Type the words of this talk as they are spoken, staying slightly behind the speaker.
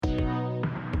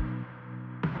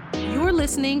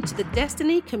listening to the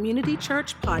Destiny Community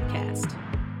Church podcast.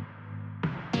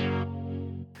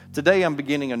 Today I'm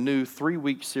beginning a new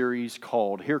 3-week series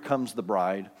called Here Comes the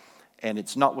Bride, and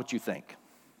it's not what you think.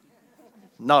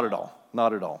 Not at all.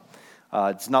 Not at all.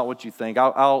 It's not what you think.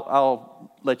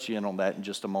 I'll let you in on that in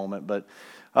just a moment. But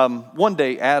one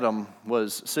day Adam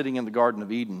was sitting in the Garden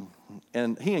of Eden,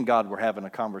 and he and God were having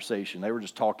a conversation. They were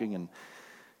just talking, and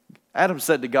Adam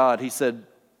said to God, he said,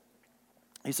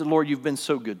 Lord, you've been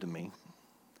so good to me.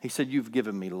 He said, you've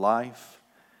given me life.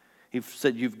 He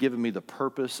said, you've given me the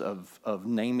purpose of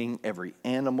naming every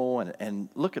animal, and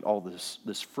look at all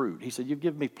this fruit. He said, you've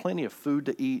given me plenty of food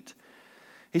to eat.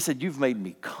 He said, you've made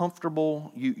me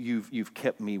comfortable. You've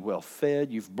kept me well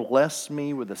fed. You've blessed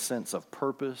me with a sense of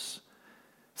purpose.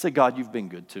 He said, God, you've been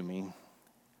good to me.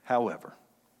 However,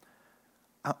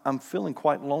 I'm feeling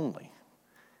quite lonely.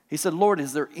 He said, Lord,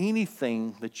 is there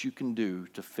anything that you can do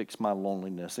to fix my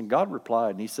loneliness? And God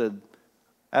replied, and he said,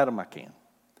 Adam, I can.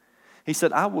 He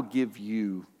said, I will give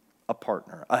you a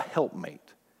partner, a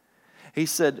helpmate. He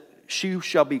said, she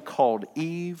shall be called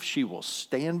Eve. She will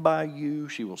stand by you.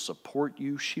 She will support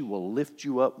you. She will lift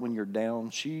you up when you're down.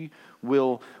 She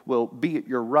will be at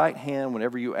your right hand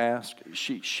whenever you ask.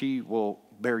 She will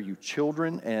bear you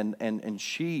children, and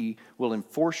she will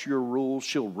enforce your rules.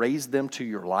 She'll raise them to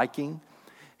your liking.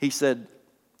 He said,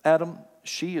 Adam,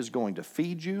 she is going to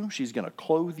feed you. She's going to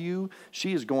clothe you.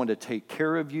 She is going to take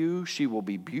care of you. She will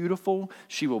be beautiful.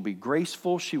 She will be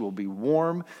graceful. She will be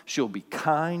warm. She'll be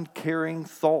kind, caring,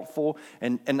 thoughtful.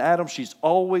 And Adam, she's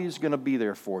always going to be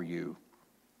there for you.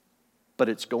 But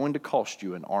it's going to cost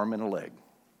you an arm and a leg.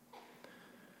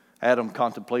 Adam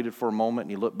contemplated for a moment, and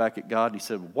he looked back at God, and he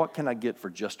said, what can I get for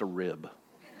just a rib?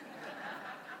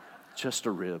 Just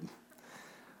a rib.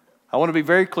 I want to be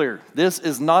very clear. This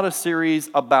is not a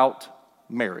series about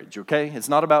marriage, okay? It's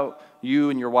not about you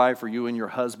and your wife or you and your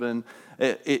husband.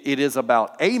 It is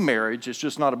about a marriage. It's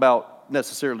just not about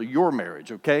necessarily your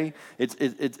marriage, okay?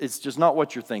 It's just not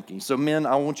what you're thinking. So men,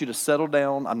 I want you to settle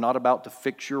down. I'm not about to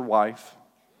fix your wife.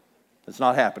 It's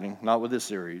not happening, not with this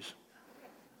series.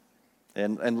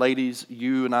 And ladies,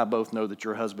 you and I both know that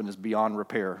your husband is beyond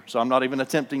repair. So I'm not even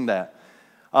attempting that.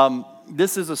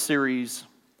 This is a series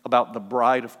about the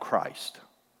bride of Christ.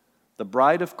 The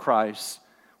bride of Christ,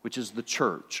 which is the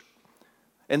church.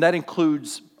 And that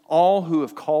includes all who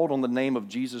have called on the name of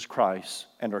Jesus Christ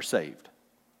and are saved.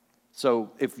 So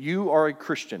if you are a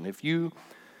Christian, if you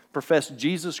profess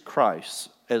Jesus Christ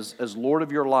as Lord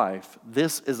of your life,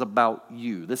 this is about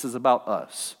you. This is about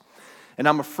us. And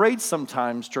I'm afraid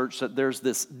sometimes, church, that there's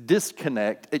this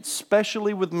disconnect,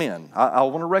 especially with men. I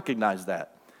want to recognize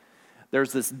that.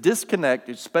 There's this disconnect,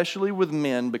 especially with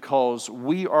men, because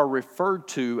we are referred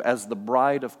to as the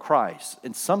bride of Christ.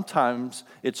 And sometimes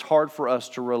it's hard for us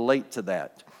to relate to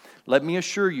that. Let me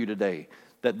assure you today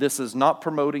that this is not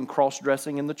promoting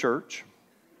cross-dressing in the church.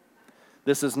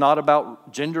 This is not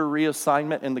about gender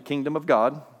reassignment in the kingdom of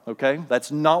God, okay?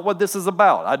 That's not what this is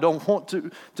about. I don't want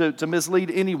to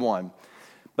mislead anyone.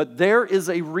 But there is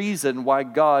a reason why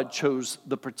God chose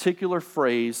the particular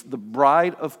phrase, the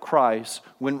bride of Christ,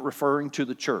 when referring to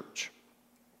the church.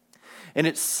 And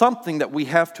it's something that we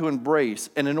have to embrace,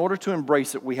 and in order to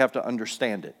embrace it, we have to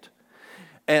understand it.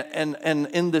 And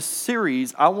in this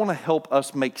series, I want to help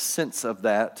us make sense of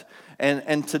that.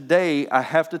 And today, I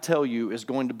have to tell you, is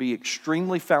going to be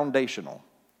extremely foundational.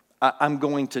 I'm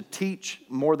going to teach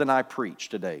more than I preach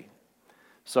today.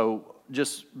 So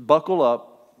just buckle up.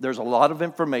 There's a lot of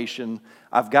information.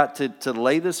 I've got to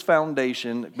lay this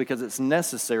foundation because it's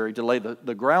necessary to lay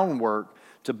the groundwork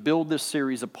to build this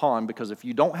series upon, because if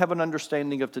you don't have an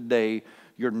understanding of today,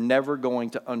 you're never going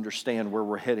to understand where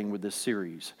we're heading with this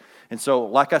series. And so,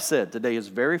 like I said, today is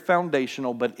very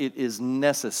foundational, but it is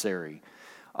necessary.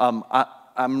 I'm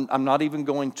not even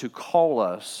going to call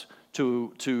us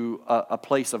to a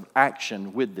place of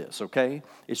action with this, okay?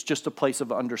 It's just a place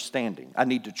of understanding. I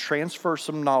need to transfer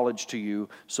some knowledge to you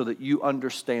so that you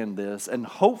understand this, and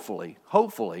hopefully,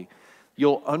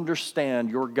 you'll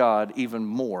understand your God even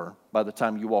more by the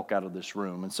time you walk out of this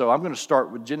room. And so I'm going to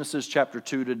start with Genesis chapter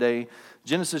 2 today.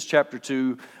 Genesis chapter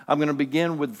 2, I'm going to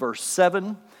begin with verse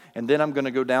 7, and then I'm going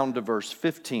to go down to verse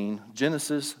 15.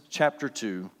 Genesis chapter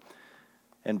 2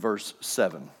 and verse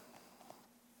 7.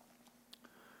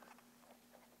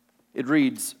 It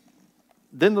reads,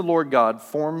 Then the Lord God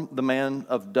formed the man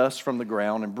of dust from the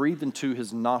ground and breathed into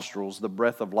his nostrils the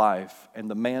breath of life, and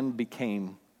the man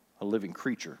became a living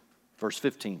creature. Verse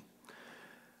 15.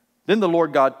 Then the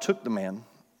Lord God took the man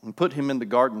and put him in the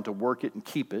garden to work it and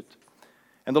keep it.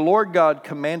 And the Lord God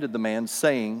commanded the man,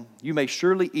 saying, You may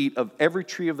surely eat of every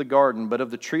tree of the garden, but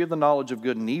of the tree of the knowledge of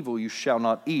good and evil you shall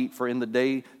not eat, for in the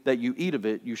day that you eat of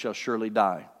it you shall surely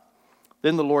die.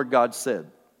 Then the Lord God said,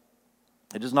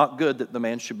 It is not good that the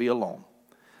man should be alone.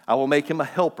 I will make him a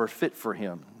helper fit for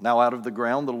him. Now out of the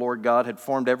ground the Lord God had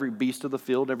formed every beast of the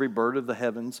field, every bird of the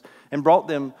heavens, and brought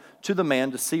them to the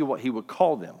man to see what he would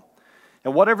call them.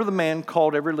 And whatever the man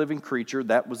called every living creature,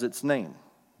 that was its name.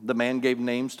 The man gave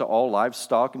names to all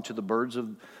livestock and to the birds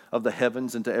of the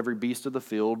heavens and to every beast of the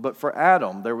field. But for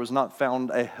Adam there was not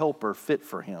found a helper fit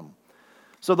for him.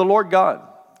 So the Lord God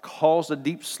caused a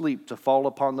deep sleep to fall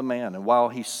upon the man, and while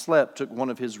he slept took one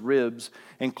of his ribs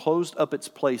and closed up its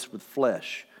place with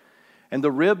flesh. And the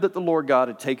rib that the Lord God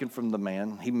had taken from the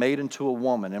man, he made into a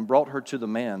woman and brought her to the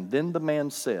man. Then the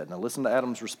man said, now listen to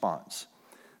Adam's response,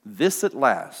 This at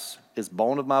last is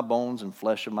bone of my bones and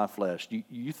flesh of my flesh.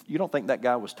 You don't think that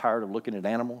guy was tired of looking at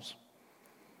animals?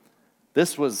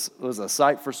 This was a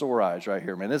sight for sore eyes right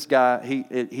here, man. This guy,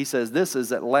 he says, This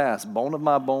is at last bone of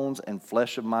my bones and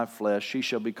flesh of my flesh. She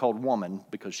shall be called woman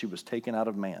because she was taken out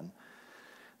of man.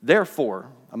 Therefore,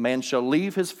 a man shall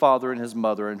leave his father and his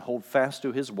mother and hold fast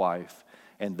to his wife,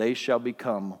 and they shall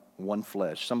become one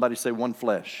flesh. Somebody say one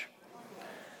flesh.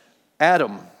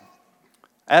 Adam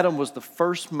was the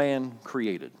first man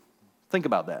created. Think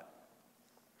about that.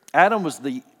 Adam was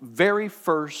the very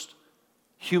first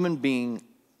human being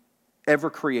ever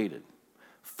created.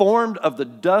 Formed of the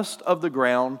dust of the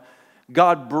ground,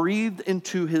 God breathed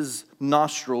into his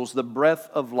nostrils the breath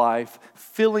of life,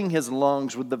 filling his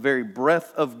lungs with the very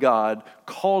breath of God,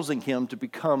 causing him to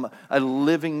become a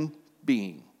living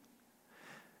being.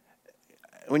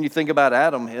 When you think about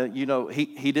Adam, you know,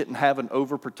 he didn't have an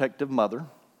overprotective mother.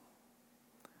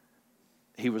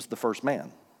 He was the first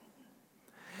man.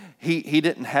 He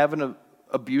didn't have an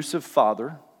abusive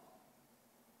father.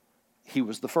 He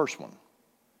was the first one.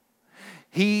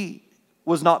 He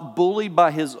was not bullied by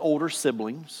his older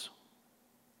siblings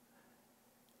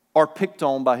or picked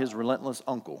on by his relentless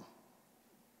uncle.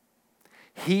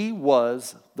 He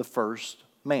was the first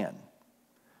man.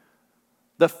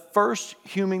 The first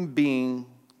human being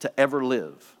to ever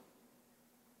live.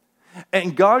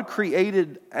 And God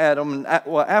created Adam,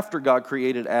 well, after God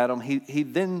created Adam, he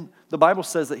then, the Bible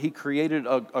says that he created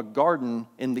a garden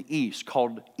in the east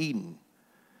called Eden.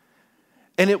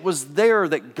 And it was there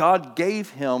that God gave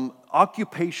him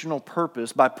occupational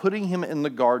purpose by putting him in the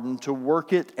garden to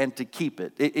work it and to keep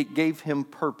it. It gave him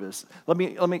purpose. Let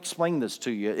me explain this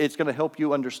to you. It's going to help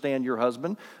you understand your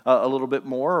husband a little bit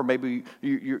more, or maybe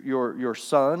your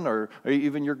son or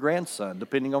even your grandson,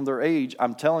 depending on their age.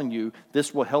 I'm telling you,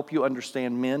 this will help you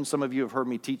understand men. Some of you have heard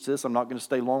me teach this. I'm not going to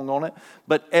stay long on it.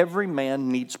 But every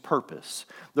man needs purpose.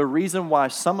 The reason why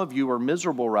some of you are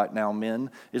miserable right now,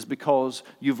 men, is because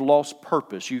you've lost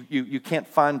purpose. You can't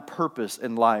find purpose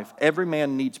in life. Every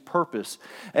man needs purpose.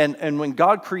 And when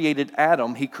God created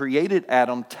Adam, he created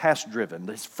Adam task-driven.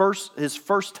 His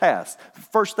first task,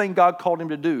 first thing God called him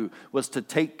to do was to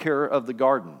take care of the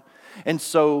garden. And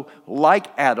so, like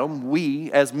Adam,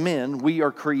 we as men, we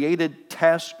are created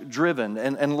task-driven.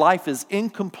 And life is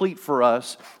incomplete for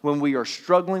us when we are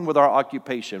struggling with our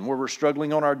occupation, where we're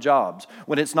struggling on our jobs,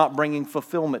 when it's not bringing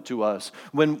fulfillment to us,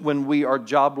 when we are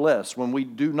jobless, when we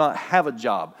do not have a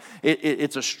job.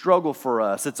 It's a struggle for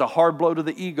us. It's a hard blow to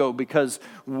the ego because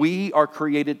we are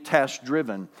created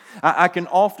task-driven. I can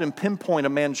often pinpoint a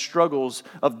man's struggles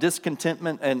of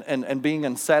discontentment and being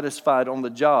unsatisfied on the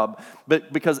job,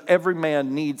 but because every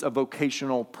man needs a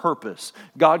vocational purpose.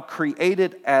 God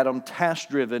created Adam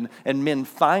task-driven, and men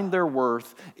find their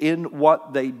worth in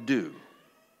what they do.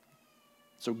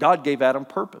 So God gave Adam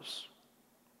purpose.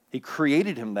 He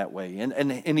created him that way,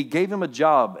 and he gave him a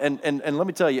job. And let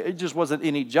me tell you, it just wasn't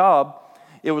any job.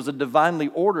 It was a divinely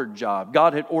ordered job.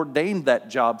 God had ordained that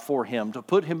job for him, to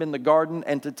put him in the garden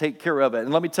and to take care of it.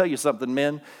 And let me tell you something,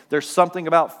 men. There's something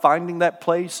about finding that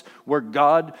place where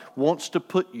God wants to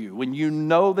put you. When you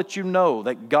know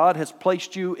that God has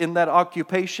placed you in that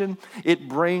occupation, it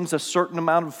brings a certain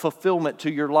amount of fulfillment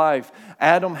to your life.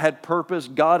 Adam had purpose.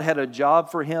 God had a job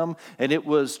for him, and it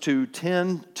was to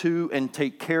tend to and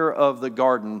take care of the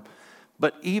garden.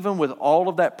 But even with all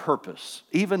of that purpose,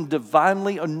 even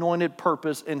divinely anointed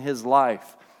purpose in his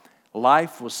life,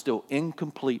 life was still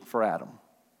incomplete for Adam.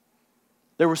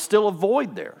 There was still a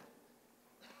void there.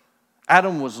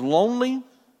 Adam was lonely,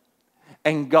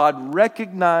 and God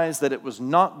recognized that it was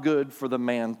not good for the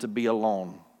man to be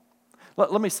alone.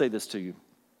 Let me say this to you.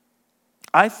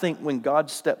 I think when God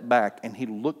stepped back and he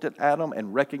looked at Adam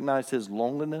and recognized his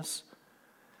loneliness,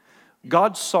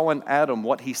 God saw in Adam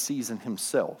what he sees in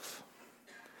himself.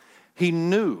 He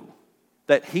knew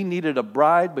that he needed a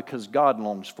bride because God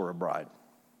longs for a bride.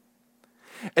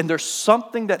 And there's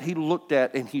something that he looked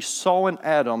at and he saw in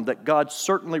Adam that God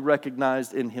certainly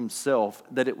recognized in himself,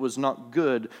 that it was not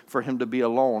good for him to be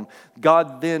alone.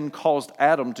 God then caused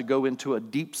Adam to go into a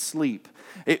deep sleep.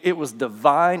 It was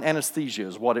divine anesthesia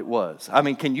is what it was. I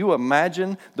mean, can you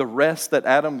imagine the rest that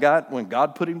Adam got when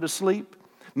God put him to sleep?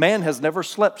 Man has never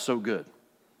slept so good.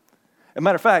 As a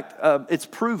matter of fact, it's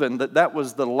proven that that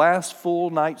was the last full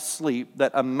night's sleep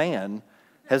that a man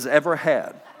has ever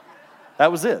had.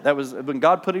 That was it. That was when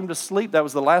God put him to sleep. That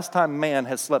was the last time man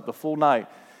has slept a full night.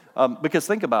 Because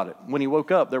think about it. When he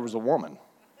woke up, there was a woman.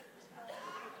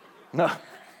 No,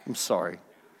 I'm sorry.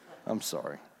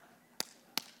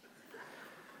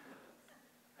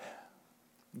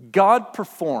 God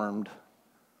performed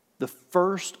the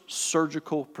first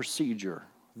surgical procedure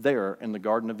there in the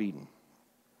Garden of Eden.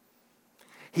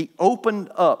 He opened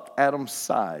up Adam's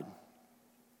side.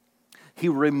 He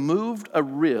removed a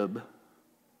rib,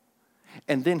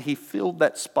 and then he filled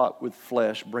that spot with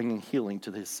flesh, bringing healing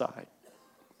to his side.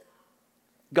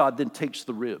 God then takes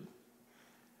the rib,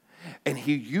 and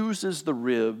he uses the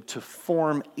rib to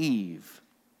form Eve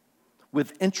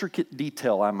with intricate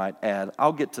detail, I might add.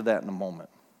 I'll get to that in a moment.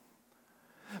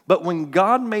 But when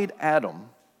God made Adam,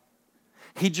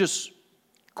 he just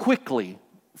quickly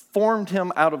formed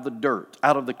him out of the dirt,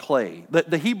 out of the clay.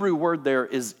 The Hebrew word there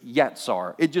is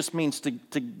yatsar. It just means to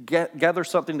gather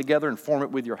something together and form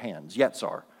it with your hands.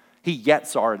 Yatsar. He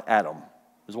yatsared Adam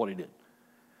is what he did.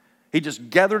 He just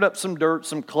gathered up some dirt,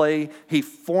 some clay. He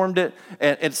formed it,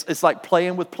 and it's like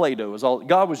playing with Play-Doh.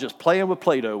 God was just playing with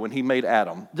Play-Doh when he made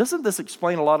Adam. Doesn't this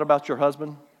explain a lot about your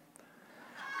husband?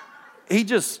 He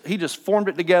just formed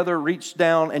it together, reached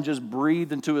down, and just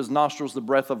breathed into his nostrils the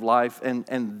breath of life,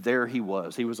 and there he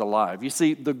was. He was alive. You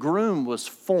see, the groom was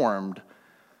formed,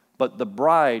 but the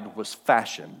bride was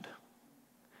fashioned.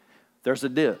 There's a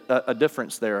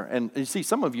difference there. And you see,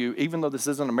 some of you, even though this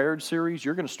isn't a marriage series,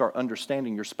 you're going to start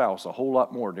understanding your spouse a whole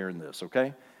lot more during this,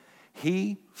 okay?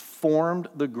 He formed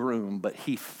the groom, but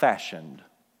he fashioned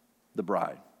the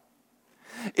bride.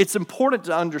 It's important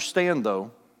to understand,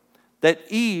 though, that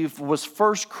Eve was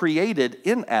first created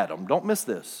in Adam. Don't miss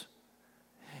this.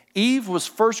 Eve was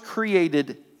first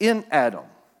created in Adam.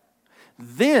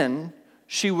 Then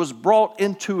she was brought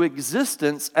into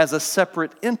existence as a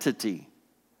separate entity,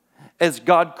 as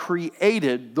God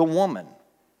created the woman.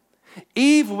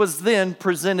 Eve was then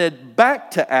presented back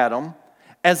to Adam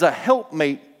as a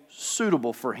helpmate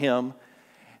suitable for him,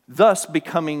 thus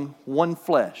becoming one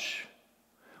flesh.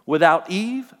 Without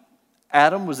Eve,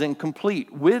 Adam was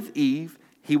incomplete. With Eve,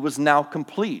 he was now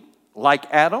complete. Like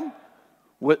Adam,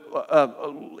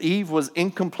 Eve was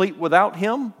incomplete without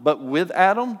him, but with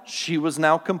Adam, she was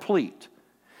now complete.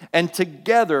 And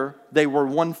together, they were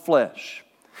one flesh.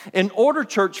 In order,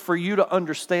 church, for you to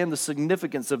understand the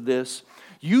significance of this,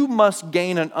 you must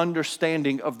gain an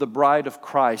understanding of the bride of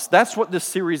Christ. That's what this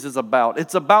series is about.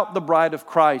 It's about the bride of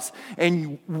Christ.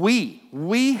 And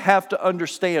we have to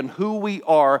understand who we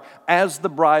are as the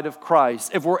bride of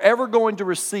Christ. If we're ever going to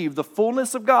receive the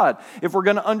fullness of God, if we're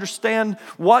going to understand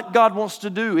what God wants to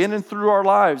do in and through our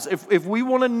lives, if we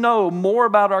want to know more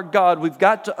about our God, we've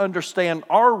got to understand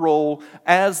our role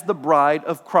as the bride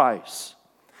of Christ.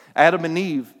 Adam and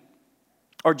Eve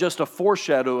are just a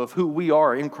foreshadow of who we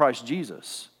are in Christ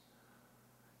Jesus.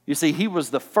 You see, he was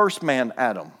the first man,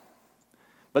 Adam,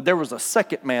 but there was a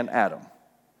second man, Adam.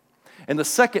 And the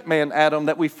second man, Adam,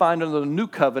 that we find in the New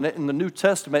Covenant, in the New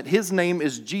Testament, his name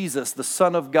is Jesus, the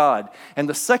Son of God. And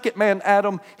the second man,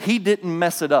 Adam, he didn't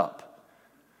mess it up.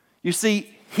 You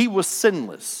see, he was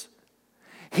sinless.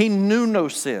 He knew no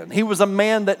sin. He was a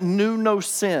man that knew no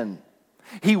sin.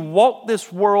 He walked this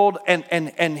world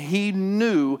and he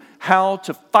knew how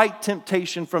to fight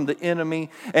temptation from the enemy,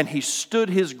 and he stood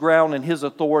his ground in his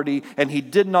authority, and he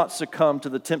did not succumb to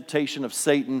the temptation of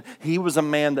Satan. He was a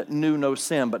man that knew no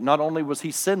sin, but not only was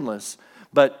he sinless,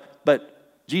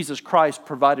 but Jesus Christ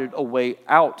provided a way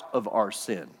out of our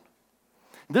sin.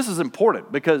 This is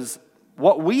important because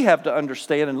what we have to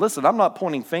understand, and listen, I'm not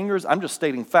pointing fingers, I'm just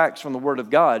stating facts from the Word of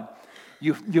God.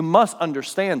 You must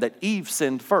understand that Eve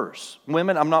sinned first.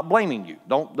 Women, I'm not blaming you.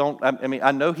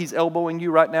 I know he's elbowing you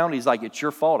right now, and he's like, it's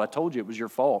your fault. I told you it was your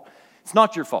fault. It's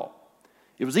not your fault.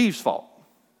 It was Eve's fault.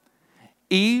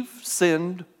 Eve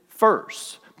sinned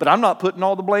first. But I'm not putting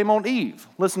all the blame on Eve.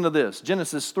 Listen to this,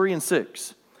 Genesis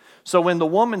 3:6. So when the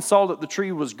woman saw that the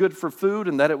tree was good for food,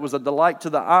 and that it was a delight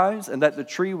to the eyes, and that the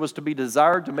tree was to be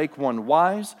desired to make one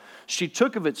wise, she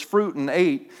took of its fruit and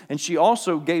ate, and she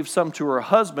also gave some to her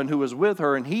husband who was with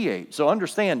her, and he ate. So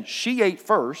understand, she ate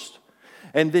first,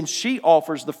 And then she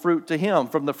offers the fruit to him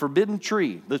from the forbidden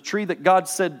tree, the tree that God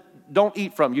said, don't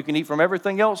eat from. You can eat from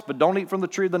everything else, but don't eat from the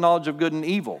tree of the knowledge of good and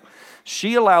evil.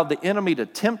 She allowed the enemy to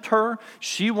tempt her.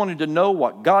 She wanted to know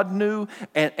what God knew,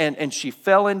 and she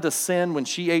fell into sin when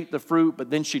she ate the fruit, but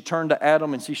then she turned to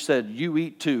Adam and she said, you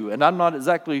eat too. And I'm not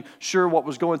exactly sure what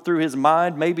was going through his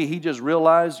mind. Maybe he just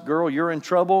realized, girl, you're in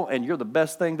trouble and you're the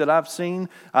best thing that I've seen.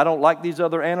 I don't like these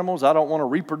other animals. I don't want to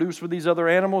reproduce with these other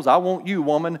animals. I want you,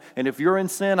 woman, and if you're in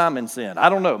sin, I'm in sin. I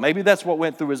don't know. Maybe that's what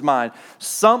went through his mind.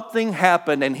 Something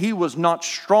happened and he was not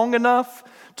strong enough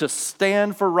to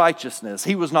stand for righteousness.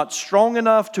 He was not strong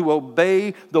enough to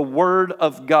obey the word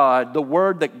of God, the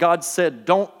word that God said,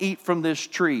 don't eat from this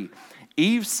tree.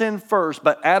 Eve sinned first,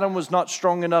 but Adam was not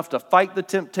strong enough to fight the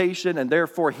temptation, and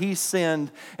therefore he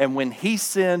sinned. And when he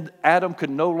sinned, Adam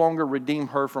could no longer redeem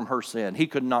her from her sin. He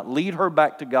could not lead her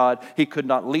back to God. He could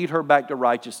not lead her back to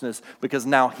righteousness because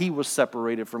now he was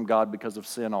separated from God because of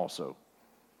sin also.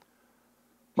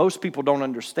 Most people don't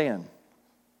understand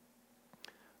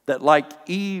that like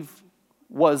Eve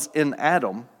was in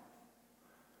Adam,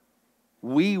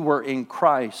 we were in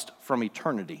Christ from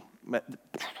eternity.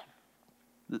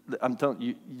 I'm telling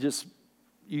you,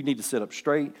 you need to sit up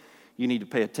straight. You need to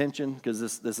pay attention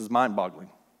because this is mind-boggling.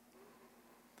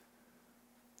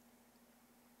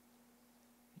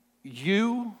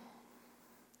 You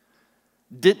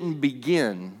didn't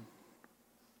begin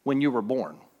when you were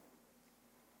born.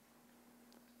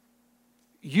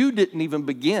 You didn't even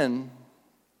begin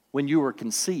when you were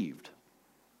conceived.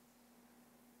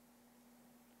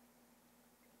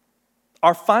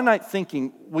 Our finite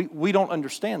thinking, we don't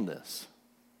understand this.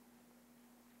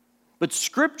 But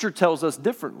Scripture tells us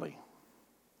differently.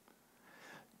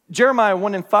 Jeremiah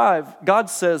 1:5, God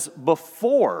says,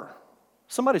 before,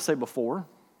 somebody say before.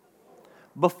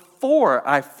 Before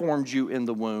I formed you in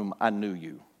the womb, I knew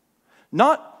you.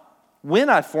 Not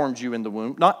when I formed you in the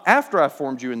womb, not after I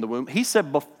formed you in the womb. He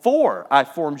said, before I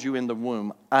formed you in the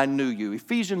womb, I knew you.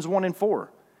 Ephesians 1:4.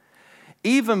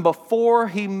 Even before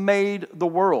he made the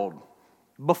world,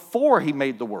 before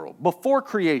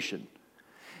creation,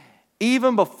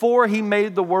 even before he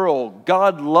made the world,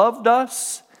 God loved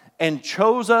us and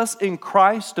chose us in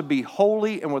Christ to be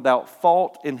holy and without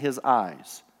fault in his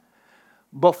eyes.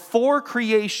 Before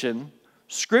creation,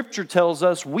 Scripture tells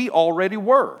us we already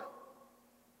were.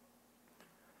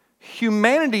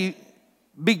 Humanity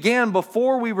began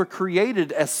before we were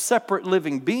created as separate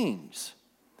living beings.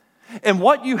 And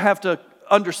what you have to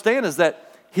understand is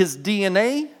that his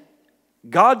DNA,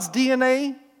 God's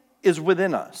DNA, is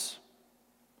within us.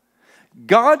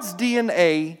 God's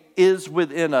DNA is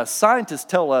within us. Scientists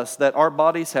tell us that our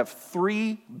bodies have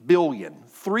 3 billion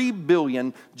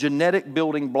genetic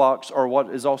building blocks, or what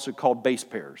is also called base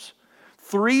pairs.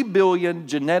 3 billion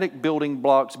genetic building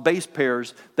blocks, base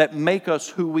pairs, that make us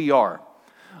who we are.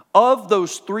 Of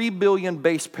those 3 billion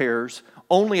base pairs,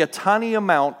 only a tiny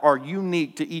amount are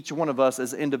unique to each one of us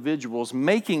as individuals,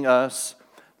 making us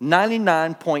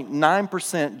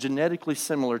 99.9% genetically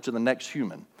similar to the next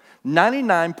human.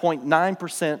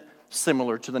 99.9%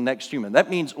 similar to the next human.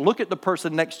 That means look at the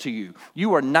person next to you.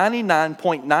 You are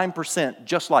 99.9%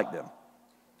 just like them.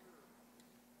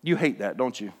 You hate that,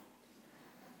 don't you?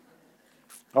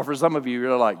 Or for some of you,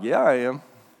 you're like, yeah, I am.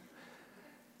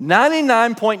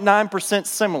 99.9%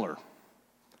 similar.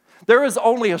 There is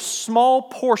only a small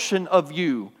portion of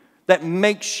you that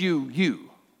makes you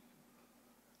you.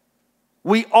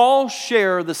 We all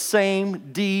share the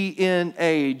same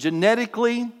DNA.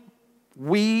 Genetically,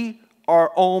 we are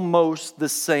almost the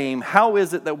same. How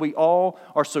is it that we all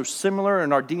are so similar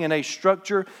in our DNA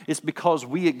structure? It's because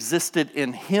we existed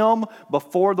in Him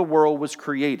before the world was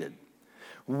created.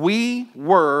 We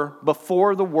were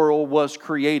before the world was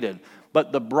created.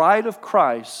 But the bride of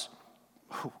Christ,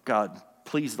 oh God,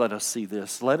 please let us see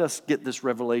this. Let us get this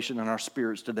revelation in our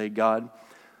spirits today, God.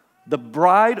 The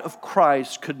bride of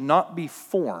Christ could not be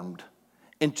formed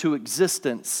into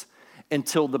existence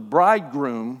until the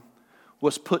bridegroom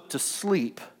was put to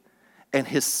sleep and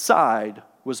his side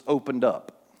was opened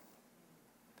up.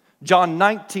 John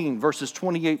 19, verses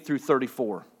 28 through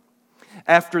 34.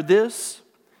 After this,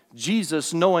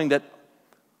 Jesus, knowing that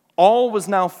all was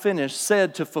now finished,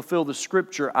 said to fulfill the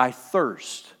scripture, I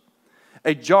thirst.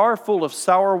 A jar full of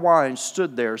sour wine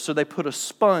stood there, so they put a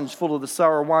sponge full of the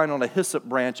sour wine on a hyssop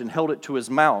branch and held it to his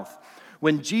mouth.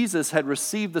 When Jesus had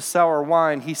received the sour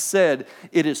wine, he said,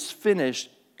 it is finished,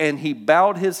 and he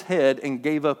bowed his head and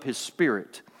gave up his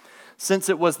spirit. Since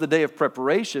it was the day of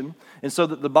preparation, and so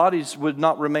that the bodies would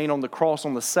not remain on the cross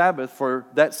on the Sabbath, for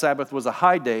that Sabbath was a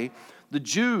high day, the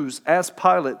Jews asked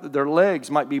Pilate that their legs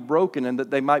might be broken and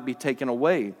that they might be taken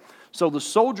away. So the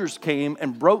soldiers came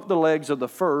and broke the legs of the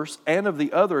first and of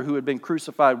the other who had been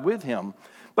crucified with him.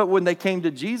 But when they came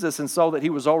to Jesus and saw that he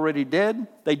was already dead,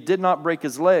 they did not break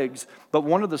his legs, but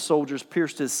one of the soldiers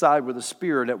pierced his side with a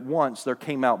spear, and at once there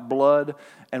came out blood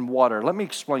and water. Let me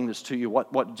explain this to you,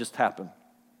 what just happened.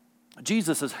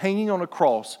 Jesus is hanging on a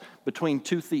cross between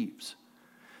two thieves.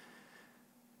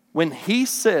 When he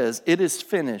says it is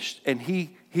finished and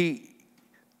he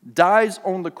dies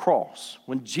on the cross,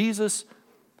 when Jesus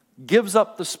gives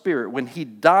up the spirit, when he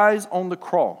dies on the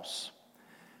cross,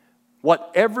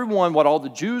 what all the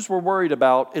Jews were worried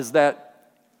about is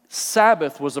that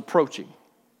Sabbath was approaching.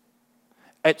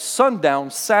 At sundown,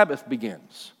 Sabbath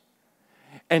begins.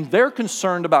 And they're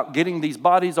concerned about getting these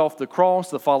bodies off the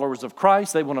cross, the followers of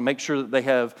Christ. They want to make sure that they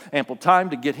have ample time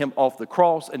to get him off the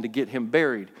cross and to get him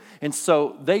buried. And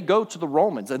so they go to the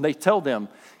Romans and they tell them,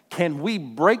 can we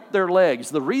break their legs?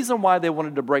 The reason why they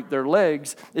wanted to break their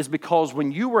legs is because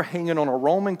when you were hanging on a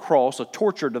Roman cross, a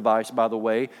torture device, by the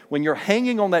way, when you're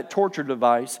hanging on that torture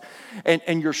device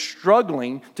and you're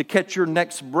struggling to catch your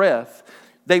next breath,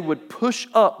 they would push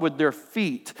up with their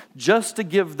feet just to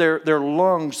give their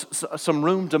lungs some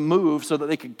room to move so that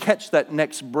they could catch that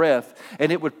next breath,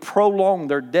 and it would prolong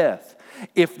their death.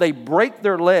 If they break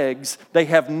their legs, they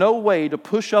have no way to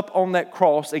push up on that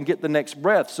cross and get the next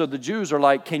breath. So the Jews are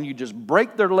like, can you just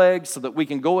break their legs so that we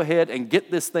can go ahead and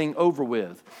get this thing over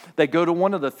with? They go to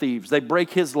one of the thieves. They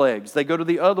break his legs. They go to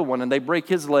the other one and they break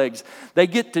his legs. They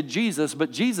get to Jesus, but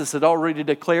Jesus had already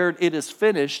declared it is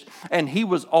finished, and he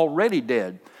was already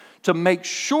dead. To make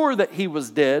sure that he was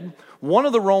dead, one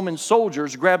of the Roman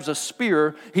soldiers grabs a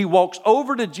spear. He walks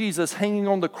over to Jesus hanging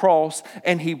on the cross,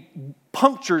 and he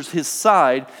punctures his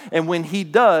side. And when he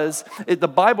does, the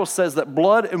Bible says that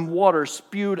blood and water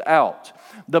spewed out.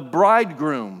 The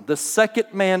bridegroom, the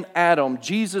second man Adam,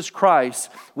 Jesus Christ,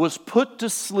 was put to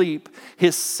sleep.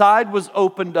 His side was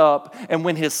opened up, and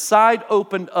when his side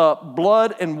opened up,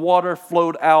 blood and water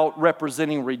flowed out,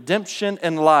 representing redemption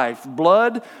and life.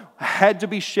 Blood had to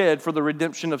be shed for the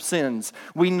redemption of sins.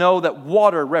 We know that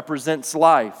water represents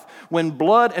life. When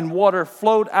blood and water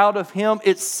flowed out of him,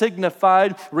 it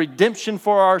signified redemption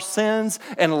for our sins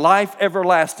and life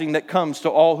everlasting that comes to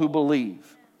all who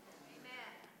believe.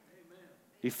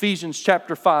 Ephesians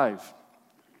chapter 5,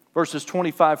 verses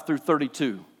 25 through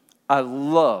 32. I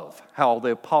love how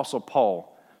the Apostle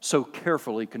Paul so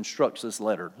carefully constructs this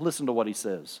letter. Listen to what he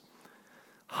says.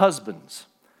 Husbands,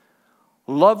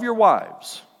 love your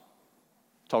wives.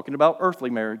 Talking about earthly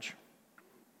marriage.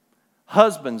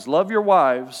 Husbands, love your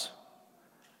wives.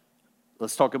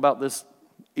 Let's talk about this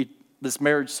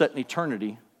marriage set in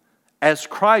eternity. As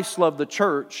Christ loved the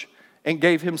church and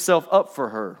gave himself up for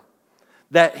her,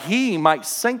 that he might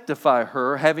sanctify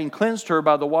her, having cleansed her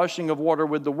by the washing of water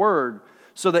with the word,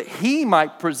 so that he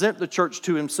might present the church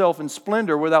to himself in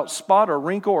splendor, without spot or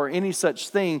wrinkle or any such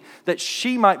thing, that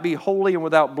she might be holy and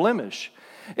without blemish.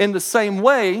 In the same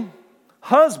way,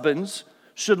 husbands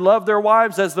should love their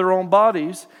wives as their own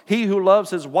bodies. He who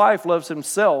loves his wife loves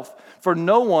himself. For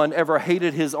no one ever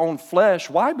hated his own flesh.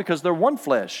 Why? Because they're one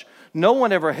flesh. No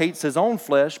one ever hates his own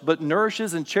flesh, but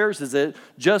nourishes and cherishes it,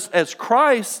 just as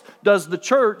Christ does the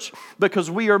church,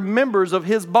 because we are members of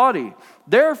his body.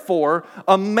 Therefore,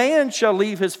 a man shall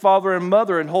leave his father and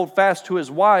mother and hold fast to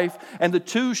his wife, and the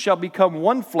two shall become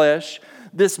one flesh.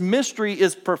 This mystery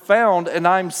is profound, and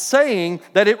I'm saying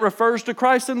that it refers to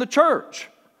Christ and the church.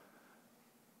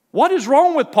 What is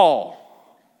wrong with Paul?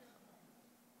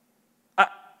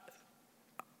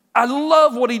 I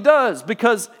love what he does,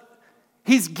 because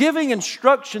he's giving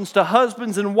instructions to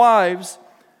husbands and wives,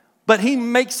 but he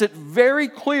makes it very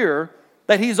clear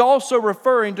that he's also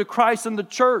referring to Christ and the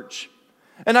church.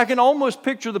 And I can almost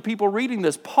picture the people reading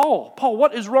this. Paul,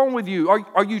 what is wrong with you?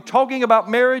 Are you talking about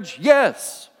marriage?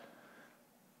 Yes.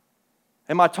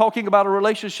 Am I talking about a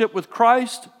relationship with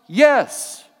Christ?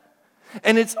 Yes.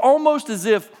 And it's almost as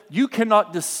if you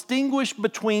cannot distinguish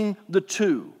between the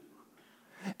two.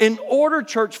 In order,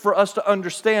 church, for us to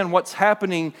understand what's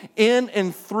happening in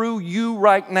and through you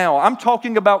right now, I'm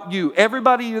talking about you,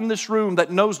 everybody in this room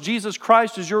that knows Jesus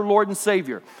Christ as your Lord and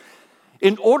Savior.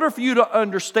 In order for you to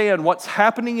understand what's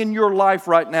happening in your life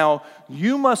right now,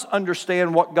 you must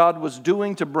understand what God was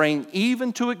doing to bring Eve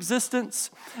into existence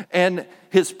and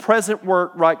his present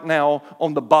work right now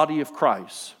on the body of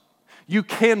Christ. You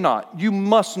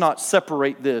must not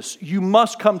separate this. You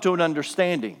must come to an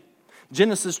understanding.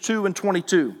 Genesis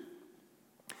 2:22.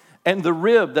 And the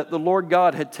rib that the Lord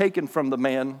God had taken from the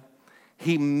man,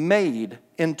 he made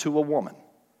into a woman.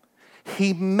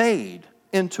 He made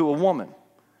into a woman.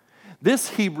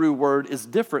 This Hebrew word is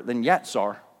different than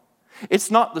yatsar.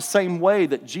 It's not the same way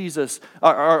that Jesus,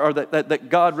 or that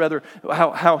God rather,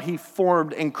 how he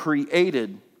formed and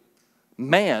created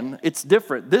man. It's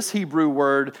different. This Hebrew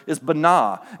word is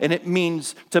banah, and it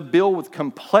means to build with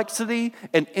complexity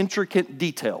and intricate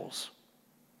details.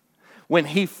 When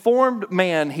he formed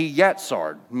man, he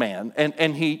yatsard man,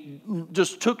 and he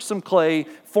just took some clay,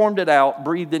 formed it out,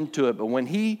 breathed into it. But when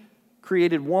he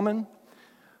created woman,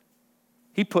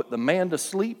 he put the man to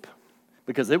sleep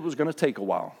because it was going to take a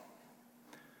while.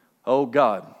 Oh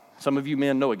God, some of you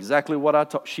men know exactly what I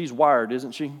talk. She's wired,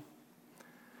 isn't she?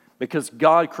 Because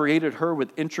God created her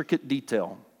with intricate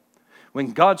detail.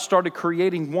 When God started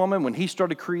creating woman, when he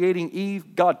started creating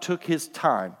Eve, God took his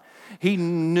time. He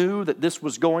knew that this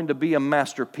was going to be a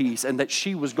masterpiece and that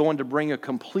she was going to bring a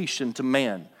completion to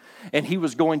man. And he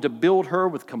was going to build her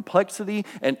with complexity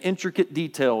and intricate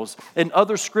details. In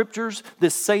other scriptures,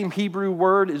 this same Hebrew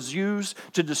word is used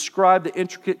to describe the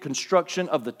intricate construction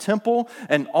of the temple,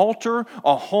 an altar,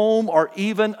 a home, or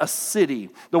even a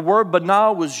city. The word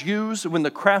banah was used when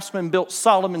the craftsman built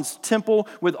Solomon's temple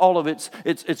with all of its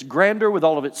grandeur, with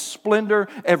all of its splendor,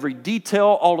 every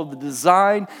detail, all of the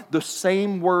design. The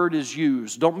same word is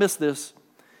used. Don't miss this.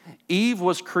 Eve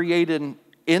was created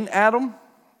in Adam.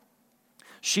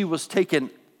 She was taken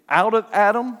out of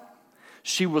Adam.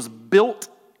 She was built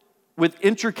with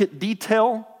intricate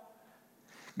detail.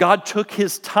 God took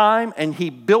his time and he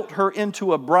built her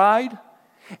into a bride.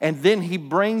 And then he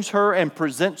brings her and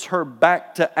presents her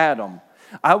back to Adam.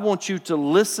 I want you to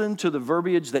listen to the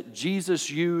verbiage that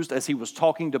Jesus used as he was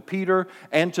talking to Peter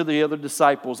and to the other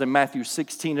disciples in Matthew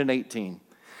 16 and 18.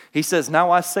 He says,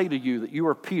 "Now I say to you that you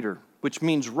are Peter," which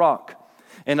means rock.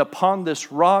 "And upon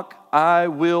this rock I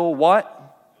will" what?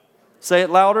 Say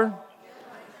it louder.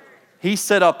 He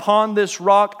said, "Upon this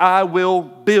rock I will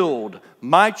build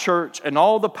my church, and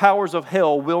all the powers of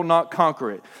hell will not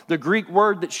conquer it." The Greek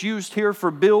word that's used here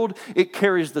for build, it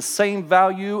carries the same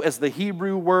value as the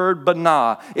Hebrew word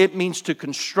banah. It means to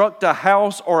construct a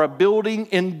house or a building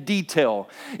in detail.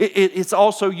 It's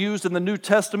also used in the New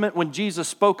Testament when Jesus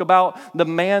spoke about the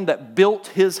man that built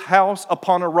his house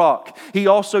upon a rock. He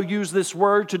also used this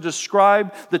word to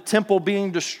describe the temple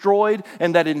being destroyed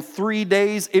and that in 3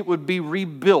 days it would be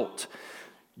rebuilt.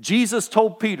 Jesus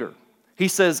told Peter, he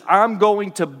says, "I'm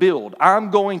going to build, I'm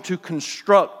going to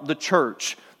construct the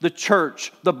church,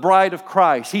 the bride of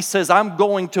Christ." He says, "I'm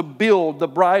going to build the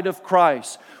bride of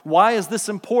Christ." Why is this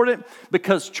important?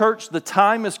 Because, church, the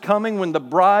time is coming when the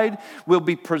bride will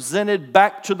be presented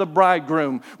back to the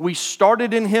bridegroom. We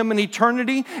started in him in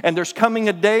eternity, and there's coming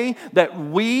a day that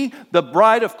we, the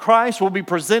bride of Christ, will be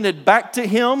presented back to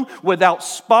him without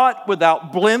spot,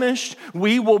 without blemish.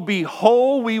 We will be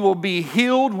whole, we will be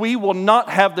healed, we will not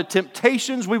have the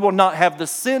temptations, we will not have the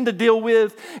sin to deal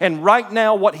with. And right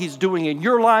now, what he's doing in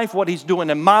your life, what he's doing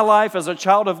in my life as a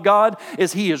child of God,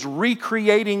 is he is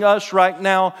recreating us right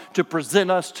now to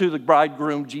present us to the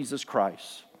bridegroom, Jesus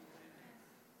Christ.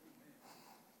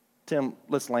 Tim,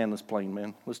 let's land this plane,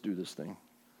 man. Let's do this thing.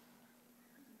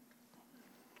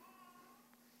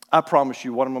 I promise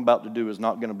you what I'm about to do is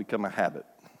not going to become a habit.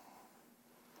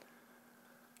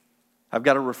 I've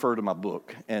got to refer to my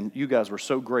book, and you guys were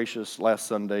so gracious last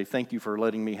Sunday. Thank you for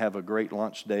letting me have a great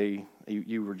lunch day.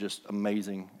 You were just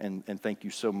amazing, and thank you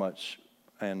so much,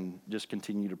 and just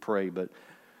continue to pray. But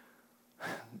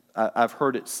I've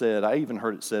heard it said, I even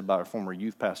heard it said by a former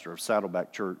youth pastor of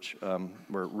Saddleback Church,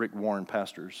 where Rick Warren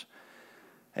pastors.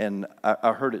 And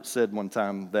I heard it said one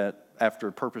time that after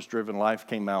Purpose Driven Life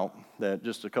came out, that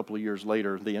just a couple of years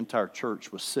later, the entire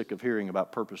church was sick of hearing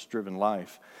about Purpose Driven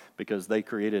Life because they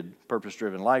created Purpose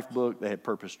Driven Life book, they had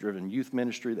Purpose Driven Youth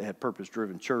Ministry, they had Purpose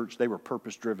Driven Church, they were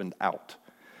purpose driven out.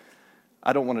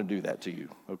 I don't want to do that to you,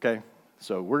 okay?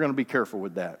 So we're going to be careful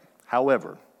with that.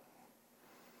 However,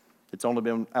 it's only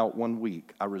been out 1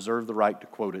 week. I reserve the right to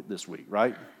quote it this week,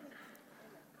 right?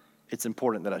 It's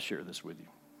important that I share this with you.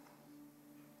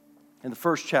 In the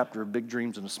first chapter of Big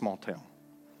Dreams in a Small Town,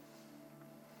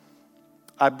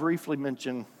 I briefly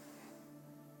mention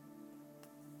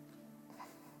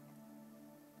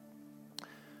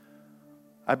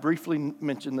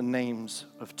the names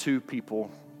of two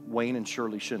people, Wayne and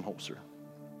Shirley Shinholzer.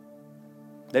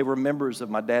 They were members of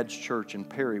my dad's church in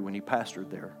Perry when he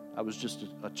pastored there. I was just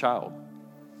a child.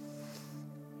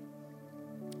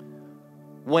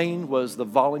 Wayne was the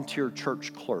volunteer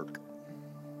church clerk.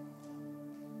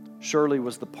 Shirley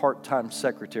was the part-time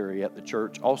secretary at the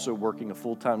church, also working a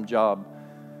full-time job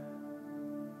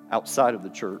outside of the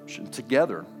church. And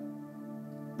together,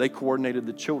 they coordinated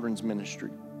the children's ministry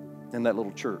in that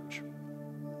little church.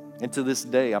 And to this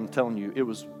day, I'm telling you,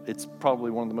 it's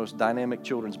probably one of the most dynamic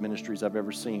children's ministries I've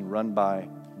ever seen, run by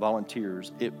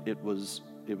volunteers, it was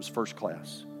first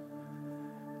class.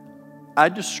 I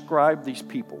describe these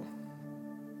people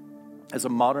as a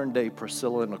modern day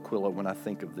Priscilla and Aquila when I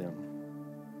think of them.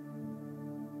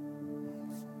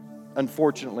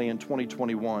 Unfortunately, in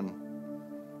 2021,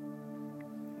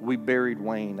 we buried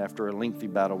Wayne after a lengthy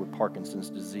battle with Parkinson's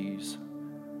disease.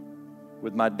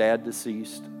 With my dad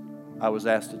deceased, I was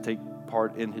asked to take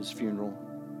part in his funeral,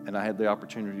 and I had the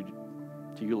opportunity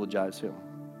to eulogize him.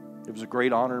 It was a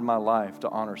great honor in my life to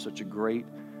honor such a great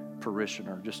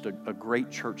parishioner, just a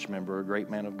great church member, a great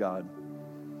man of God.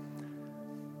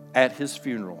 At his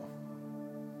funeral,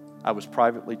 I was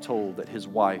privately told that his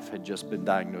wife had just been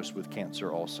diagnosed with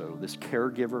cancer also. This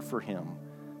caregiver for him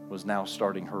was now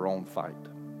starting her own fight.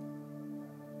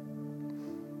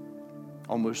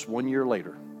 Almost 1 year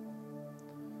later,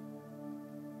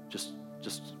 just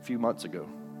a few months ago,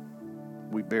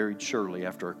 we buried Shirley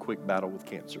after a quick battle with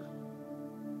cancer.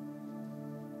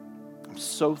 I'm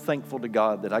so thankful to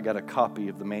God that I got a copy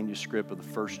of the manuscript of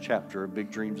the first chapter of Big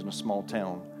Dreams in a Small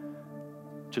Town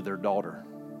to their daughter.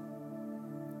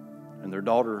 And their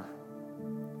daughter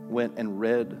went and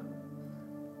read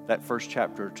that first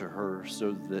chapter to her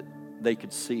so that they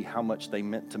could see how much they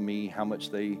meant to me, how much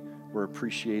they were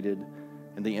appreciated,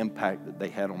 and the impact that they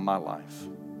had on my life.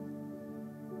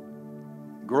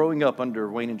 Growing up under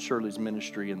Wayne and Shirley's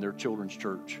ministry in their children's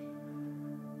church,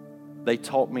 they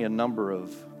taught me a number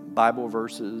of Bible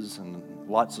verses and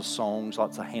lots of songs,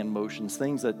 lots of hand motions,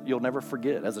 things that you'll never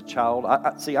forget as a child.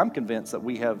 I'm convinced that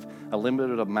we have a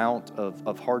limited amount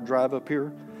of hard drive up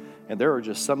here, and there are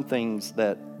just some things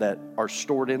that are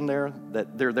stored in there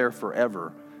that they're there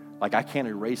forever. Like I can't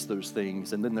erase those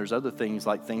things, and then there's other things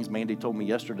like things Mandy told me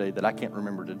yesterday that I can't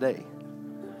remember today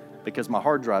because my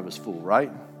hard drive is full,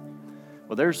 right?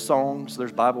 Well, there's songs,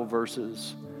 there's Bible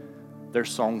verses, there's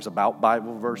songs about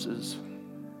Bible verses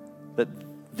that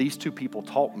these two people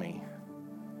taught me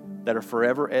that are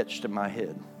forever etched in my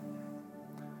head.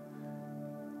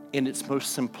 In its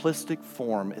most simplistic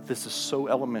form, this is so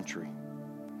elementary.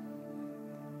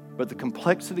 But the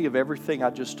complexity of everything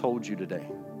I just told you today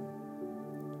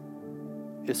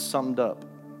is summed up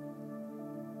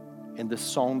in this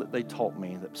song that they taught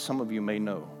me that some of you may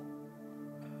know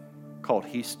called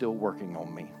He's Still Working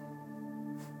on Me.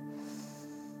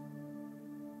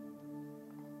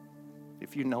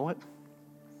 If you know it,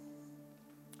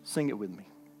 sing it with me.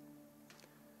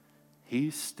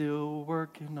 He's still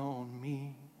working on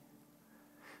me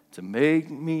to make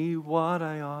me what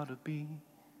I ought to be.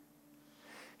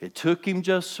 It took him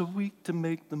just a week to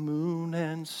make the moon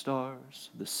and stars,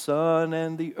 the sun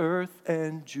and the earth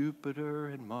and Jupiter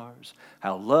and Mars.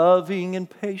 How loving and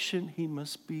patient he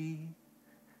must be.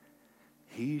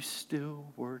 He's still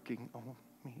working on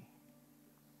me.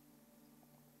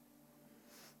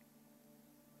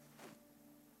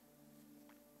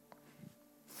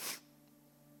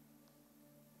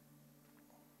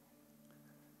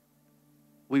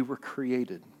 We were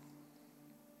created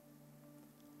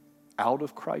out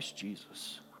of Christ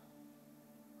Jesus.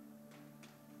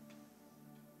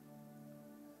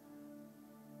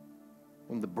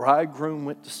 When the bridegroom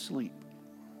went to sleep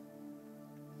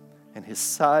and his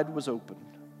side was opened,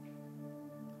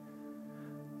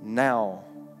 now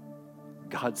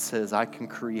God says, I can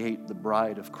create the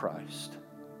bride of Christ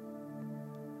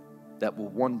that will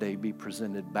one day be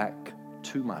presented back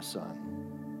to my son.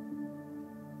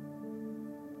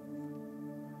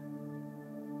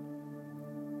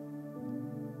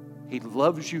 He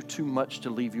loves you too much to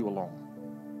leave you alone.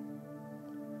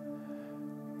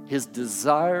 His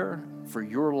desire for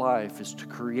your life is to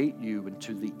create you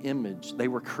into the image. They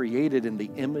were created in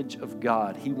the image of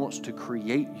God. He wants to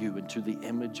create you into the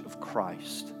image of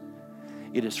Christ.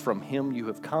 It is from Him you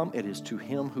have come. It is to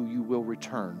Him who you will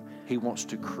return. He wants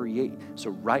to create. So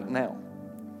right now,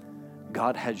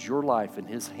 God has your life in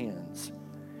His hands,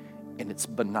 and it's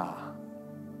Banah.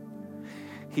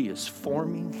 He is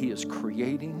forming, He is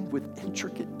creating with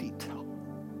intricate detail.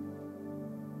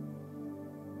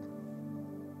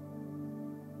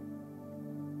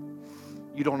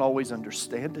 You don't always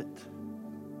understand it,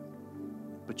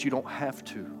 but you don't have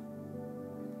to.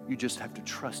 You just have to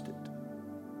trust it.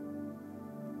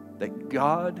 That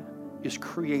God is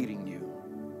creating you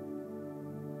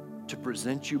to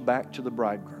present you back to the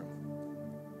bridegroom.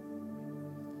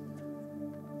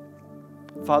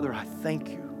 Father, I thank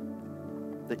you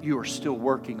that you are still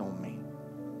working on me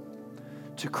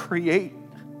to create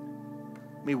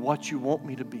me what you want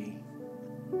me to be.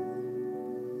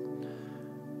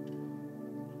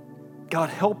 God,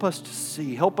 help us to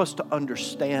see, help us to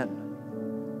understand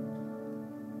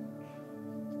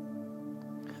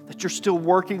that you're still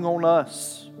working on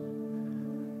us,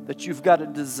 that you've got a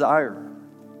desire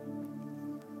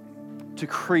to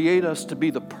create us to be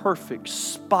the perfect,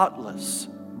 spotless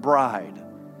bride.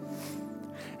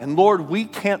 And Lord, we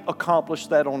can't accomplish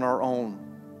that on our own.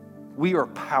 We are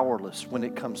powerless when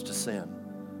it comes to sin.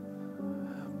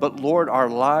 But Lord, our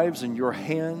lives in your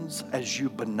hands as you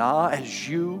as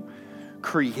you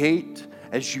create,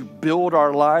 as you build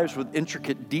our lives with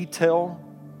intricate detail,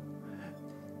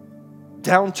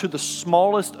 down to the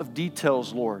smallest of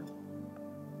details, Lord.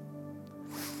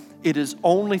 It is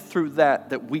only through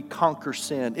that we conquer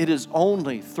sin. It is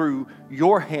only through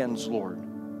your hands, Lord,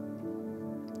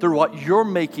 through what you're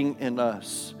making in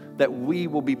us, that we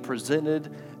will be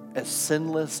presented as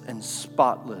sinless and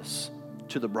spotless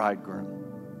to the bridegroom.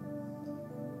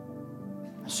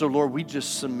 So, Lord, we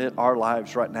just submit our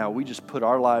lives right now. We just put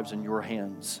our lives in your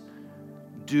hands.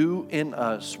 Do in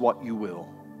us what you will.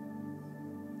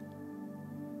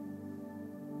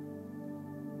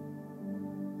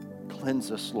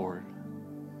 Cleanse us, Lord.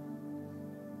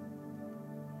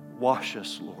 Wash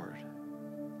us, Lord.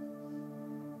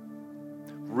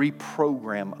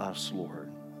 Reprogram us,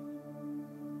 Lord.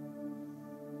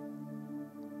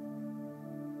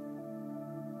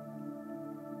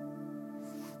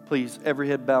 Please, every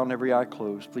head bowed and every eye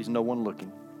closed. Please, no one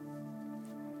looking.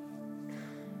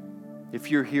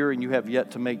 If you're here and you have yet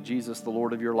to make Jesus the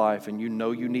Lord of your life and you know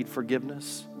you need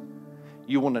forgiveness,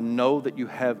 you want to know that you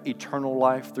have eternal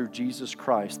life through Jesus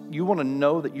Christ, you want to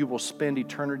know that you will spend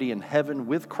eternity in heaven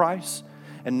with Christ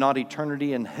and not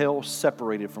eternity in hell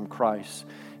separated from Christ.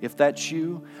 If that's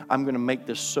you, I'm going to make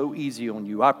this so easy on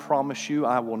you. I promise you,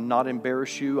 I will not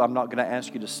embarrass you. I'm not going to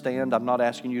ask you to stand. I'm not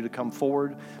asking you to come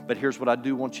forward. But here's what I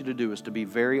do want you to do is to be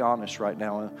very honest right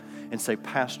now and say,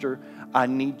 Pastor, I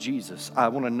need Jesus. I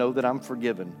want to know that I'm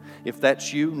forgiven. If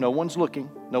that's you, no one's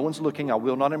looking. No one's looking. I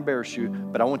will not embarrass you.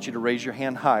 But I want you to raise your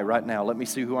hand high right now. Let me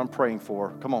see who I'm praying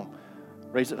for. Come on.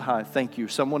 Raise it high. Thank you.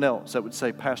 Someone else that would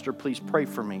say, Pastor, please pray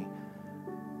for me.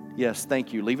 Yes,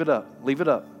 thank you. Leave it up. Leave it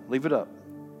up. Leave it up.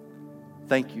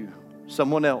 Thank you.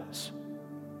 Someone else.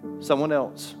 Someone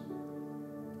else.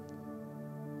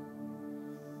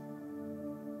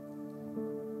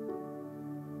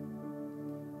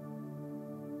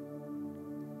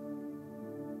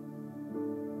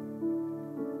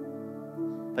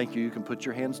 Thank you. You can put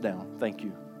your hands down. Thank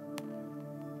you.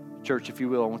 Church, if you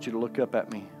will, I want you to look up at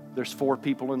me. There's 4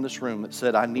 people in this room that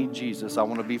said, I need Jesus. I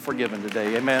want to be forgiven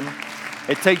today. Amen.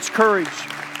 It takes courage.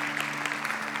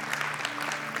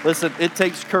 Listen, it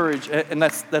takes courage, and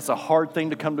that's a hard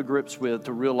thing to come to grips with,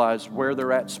 to realize where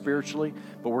they're at spiritually,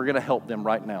 but we're going to help them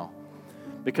right now.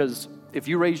 Because if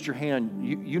you raised your hand,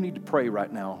 you need to pray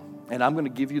right now. And I'm going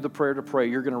to give you the prayer to pray.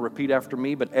 You're going to repeat after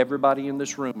me, but everybody in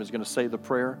this room is going to say the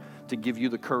prayer to give you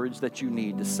the courage that you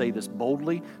need to say this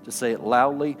boldly, to say it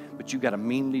loudly, but you got to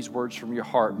mean these words from your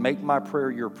heart. Make my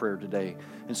prayer your prayer today.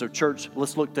 And so, church,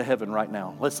 let's look to heaven right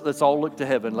now. Let's all look to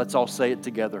heaven. Let's all say it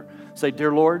together. Say,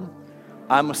 Dear Lord,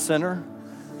 I'm a sinner.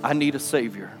 I need a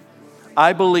Savior.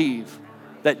 I believe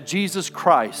that Jesus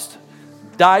Christ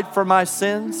died for my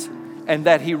sins and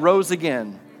that He rose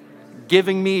again,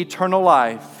 giving me eternal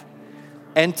life.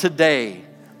 And today,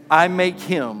 I make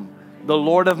Him the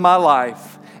Lord of my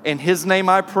life. In His name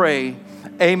I pray.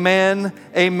 Amen,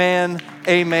 amen,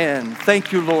 amen.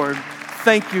 Thank you, Lord.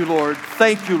 Thank you, Lord.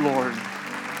 Thank you, Lord.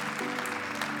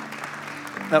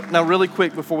 Now, really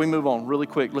quick before we move on, really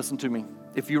quick, listen to me.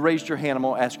 If you raised your hand, I'm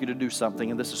going to ask you to do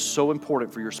something, and this is so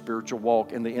important for your spiritual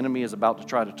walk, and the enemy is about to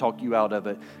try to talk you out of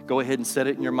it. Go ahead and set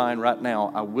it in your mind right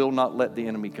now. I will not let the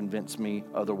enemy convince me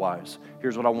otherwise.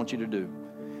 Here's what I want you to do.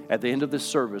 At the end of this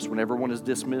service, when everyone is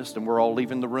dismissed and we're all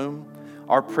leaving the room,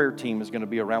 our prayer team is going to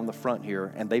be around the front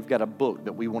here, and they've got a book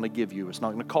that we want to give you. It's not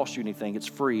going to cost you anything. It's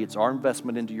free. It's our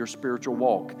investment into your spiritual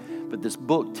walk. But this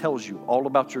book tells you all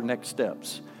about your next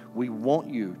steps. We want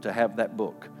you to have that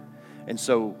book. And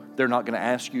so they're not going to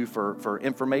ask you for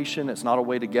information. It's not a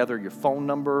way to gather your phone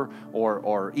number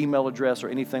or email address or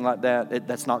anything like that.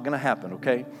 That's not going to happen,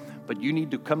 okay? But you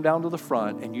need to come down to the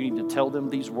front and you need to tell them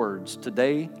these words.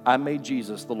 Today, I made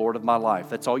Jesus the Lord of my life.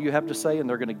 That's all you have to say, and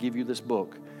they're going to give you this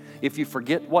book. If you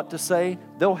forget what to say,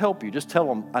 they'll help you. Just tell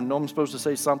them, I know I'm supposed to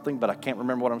say something, but I can't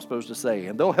remember what I'm supposed to say.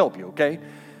 And they'll help you, okay?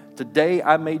 Today,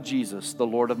 I made Jesus the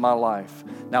Lord of my life.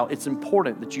 Now, it's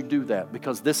important that you do that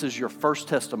because this is your first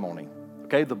testimony.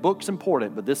 Okay, the book's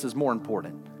important, but this is more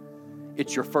important.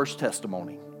 It's your first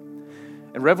testimony.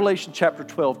 And Revelation chapter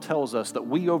 12 tells us that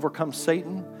we overcome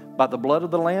Satan by the blood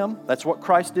of the Lamb. That's what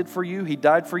Christ did for you. He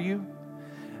died for you.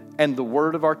 And the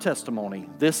word of our testimony.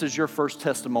 This is your first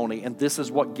testimony, and this is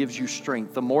what gives you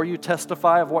strength. The more you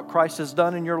testify of what Christ has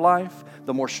done in your life,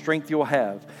 the more strength you'll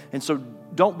have. And so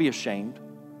don't be ashamed.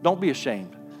 Don't be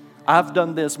ashamed. I've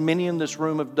done this. Many in this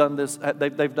room have done this.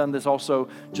 They've done this also.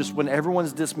 Just when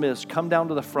everyone's dismissed, come down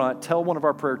to the front. Tell one of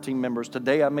our prayer team members,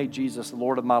 today I made Jesus the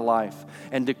Lord of my life.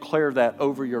 And declare that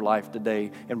over your life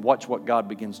today. And watch what God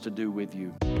begins to do with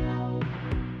you.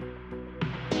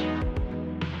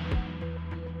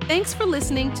 Thanks for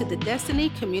listening to the Destiny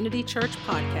Community Church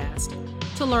podcast.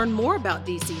 To learn more about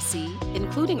DCC,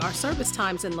 including our service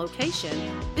times and location,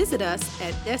 visit us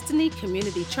at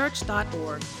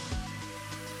destinycommunitychurch.org.